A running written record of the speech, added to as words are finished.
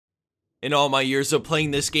In all my years of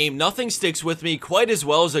playing this game, nothing sticks with me quite as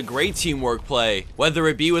well as a great teamwork play. Whether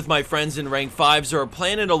it be with my friends in rank 5s or a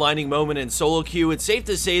planet-aligning moment in solo queue, it's safe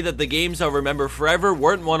to say that the games I'll remember forever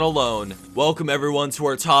weren't won alone. Welcome everyone to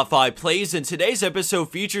our top 5 plays, and today's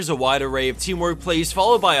episode features a wide array of teamwork plays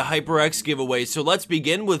followed by a HyperX giveaway, so let's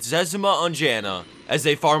begin with Zezima on Janna. As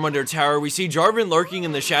they farm under tower, we see Jarvan lurking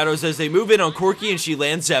in the shadows as they move in on Knorke and she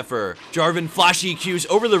lands Zephyr. Jarvan flash EQs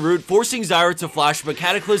over the root, forcing Zyra to flash, but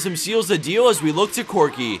Cataclysm seals the deal as we look to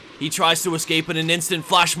Knorke. He tries to escape, but an instant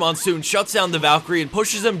flash monsoon shuts down the Valkyrie and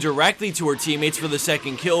pushes them directly to her teammates for the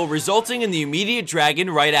second kill, resulting in the immediate dragon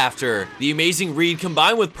right after. The amazing read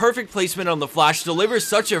combined with perfect placement on the flash delivers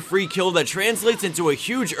such a free kill that translates into a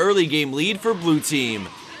huge early game lead for blue team.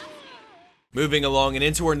 Moving along and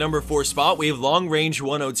into our number 4 spot, we have long range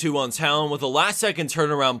 102 on Talon with a last second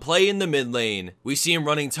turnaround play in the mid lane. We see him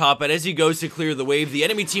running top, but as he goes to clear the wave, the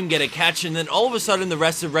enemy team get a catch, and then all of a sudden the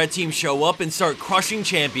rest of red team show up and start crushing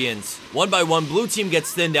champions. One by one, blue team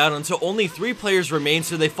gets thinned out until only 3 players remain,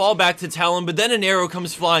 so they fall back to Talon, but then an arrow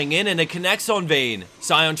comes flying in and it connects on Vayne.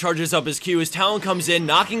 Sion charges up his Q as Talon comes in,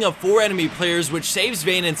 knocking up 4 enemy players, which saves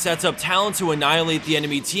Vayne and sets up Talon to annihilate the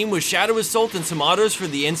enemy team with Shadow Assault and some autos for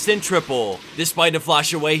the instant triple. Despite a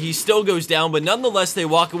flash away, he still goes down, but nonetheless they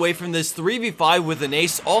walk away from this 3v5 with an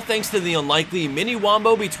ace, all thanks to the unlikely mini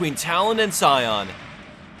wombo between Talon and Sion.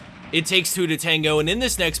 It takes 2 to tango, and in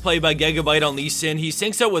this next play by Gegabyte on Lee Sin, he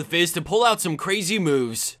syncs up with Fizz to pull out some crazy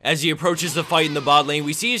moves. As he approaches the fight in the bot lane,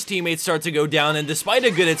 we see his teammates start to go down, and despite a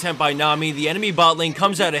good attempt by Nami, the enemy bot lane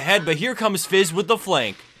comes out ahead, but here comes Fizz with the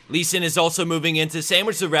flank. Lee Sin is also moving in to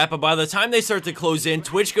sandwich the wrap, but by the time they start to close in,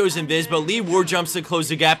 Twitch goes invis, but Lee war jumps to close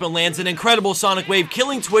the gap and lands an incredible sonic wave,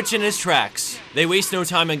 killing Twitch in his tracks. They waste no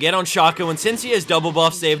time and get on Shaco, and since he has double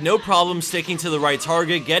buffs, they have no problem sticking to the right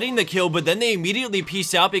target, getting the kill, but then they immediately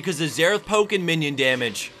peace out because of Xerath poke and minion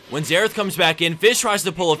damage. When Xerath comes back in, Fizz tries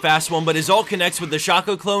to pull a fast one, but his ult connects with the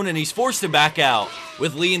Shaco clone and he's forced to back out.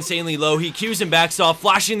 With Lee insanely low, he Qs and backs off,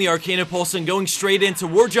 flashing the Arcana Pulse and going straight into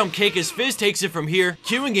war jump kick as Fizz takes it from here,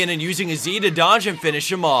 Qing in and using a Z to dodge and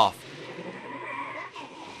finish him off.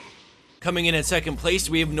 Coming in at second place,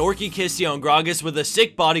 we have Knorke Kiste on Gragas with a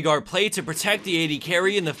sick bodyguard play to protect the AD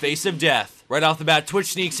carry in the face of death. Right off the bat,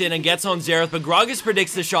 Twitch sneaks in and gets on Xerath, but Gragas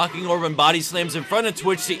predicts the shocking orb and body slams in front of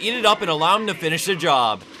Twitch to eat it up and allow him to finish the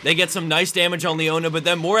job. They get some nice damage on Leona, but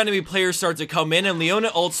then more enemy players start to come in and Leona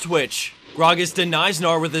ults Twitch. Gragas denies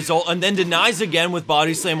Gnar with his ult and then denies again with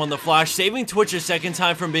body slam on the flash, saving Twitch a second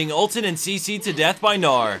time from being ulted and CC'd to death by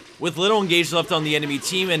Gnar. With little engage left on the enemy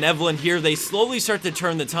team and Evelynn here, they slowly start to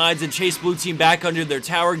turn the tides and chase blue team back under their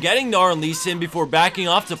tower, getting Gnar and Lee Sin before backing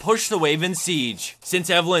off to push the wave in siege. Since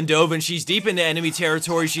Evelynn dove and she's deep into enemy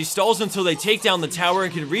territory, she stalls until they take down the tower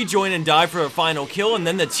and can rejoin and dive for a final kill, and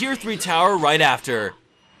then the tier 3 tower right after.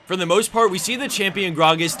 For the most part, we see the champion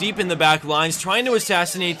Gragas deep in the back lines trying to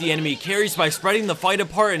assassinate the enemy carries by spreading the fight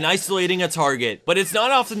apart and isolating a target. But it's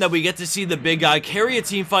not often that we get to see the big guy carry a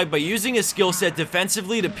team fight by using his skill set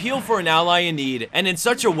defensively to peel for an ally in need, and in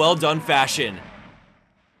such a well done fashion.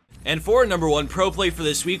 And for our number 1 pro play for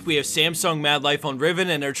this week, we have Samsung MadLife on Riven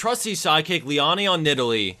and our trusty sidekick Liani on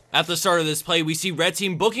Nidalee. At the start of this play, we see red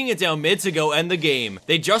team booking it down mid to go end the game.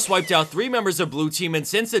 They just wiped out 3 members of blue team, and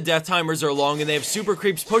since the death timers are long and they have super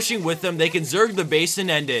creeps pushing with them, they can zerg the base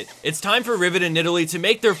and end it. It's time for Riven and Nidalee to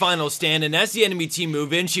make their final stand, and as the enemy team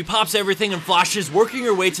move in, she pops everything and flashes, working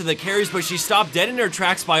her way to the carries, but she's stopped dead in her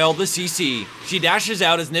tracks by all the CC. She dashes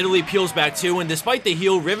out as Nidalee peels back too, and despite the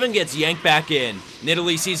heal, Riven gets yanked back in.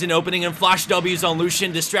 Nidalee sees an opening and flash W's on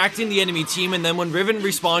Lucian, distracting the enemy team, and then when Riven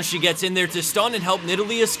respawns, she gets in there to stun and help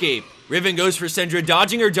Nidalee escape. Riven goes for Syndra,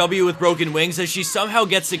 dodging her W with broken wings as she somehow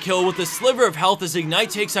gets the kill with a sliver of health as Ignite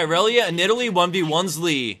takes Irelia and Nidalee 1v1s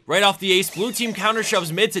Lee. Right off the ace, blue team counter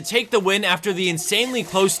shoves mid to take the win after the insanely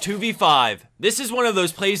close 2v5. This is one of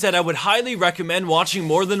those plays that I would highly recommend watching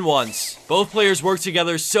more than once. Both players work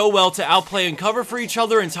together so well to outplay and cover for each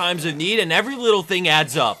other in times of need, and every little thing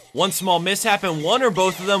adds up. One small mishap and one or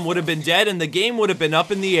both of them would have been dead and the game would have been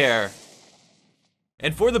up in the air.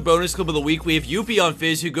 And for the bonus clip of the week, we have Yoopi on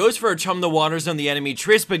Fizz, who goes for a chum the waters on the enemy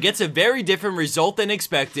Triss, but gets a very different result than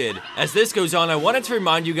expected. As this goes on, I wanted to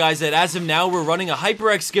remind you guys that as of now, we're running a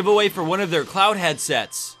HyperX giveaway for one of their cloud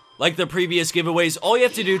headsets. Like the previous giveaways, all you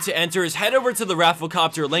have to do to enter is head over to the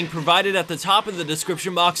Rafflecopter link provided at the top of the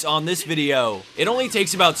description box on this video. It only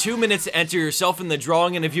takes about 2 minutes to enter yourself in the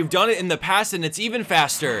drawing, and if you've done it in the past, then it's even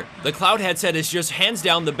faster. The Cloud headset is just hands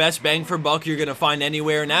down the best bang for buck you're gonna find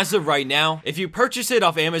anywhere, and as of right now, if you purchase it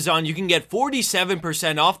off Amazon, you can get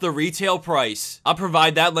 47% off the retail price. I'll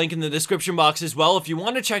provide that link in the description box as well if you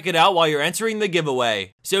want to check it out while you're entering the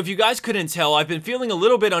giveaway. So if you guys couldn't tell, I've been feeling a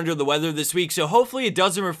little bit under the weather this week, so hopefully it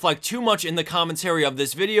doesn't reflect too much in the commentary of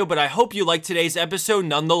this video, but I hope you liked today's episode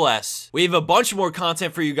nonetheless. We have a bunch more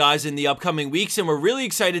content for you guys in the upcoming weeks, and we're really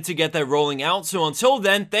excited to get that rolling out, so until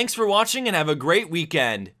then, thanks for watching and have a great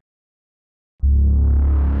weekend.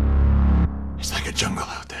 It's like a jungle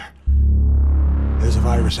out there. There's a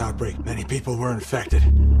virus outbreak. Many people were infected.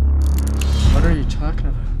 What are you talking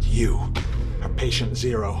about? You are patient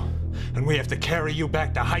zero, and we have to carry you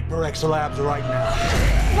back to HyperX Labs right now.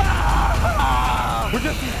 We're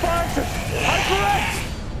just as fine as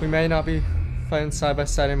HyperX! We may not be fighting side by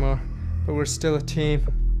side anymore, but we're still a team.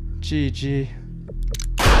 GG.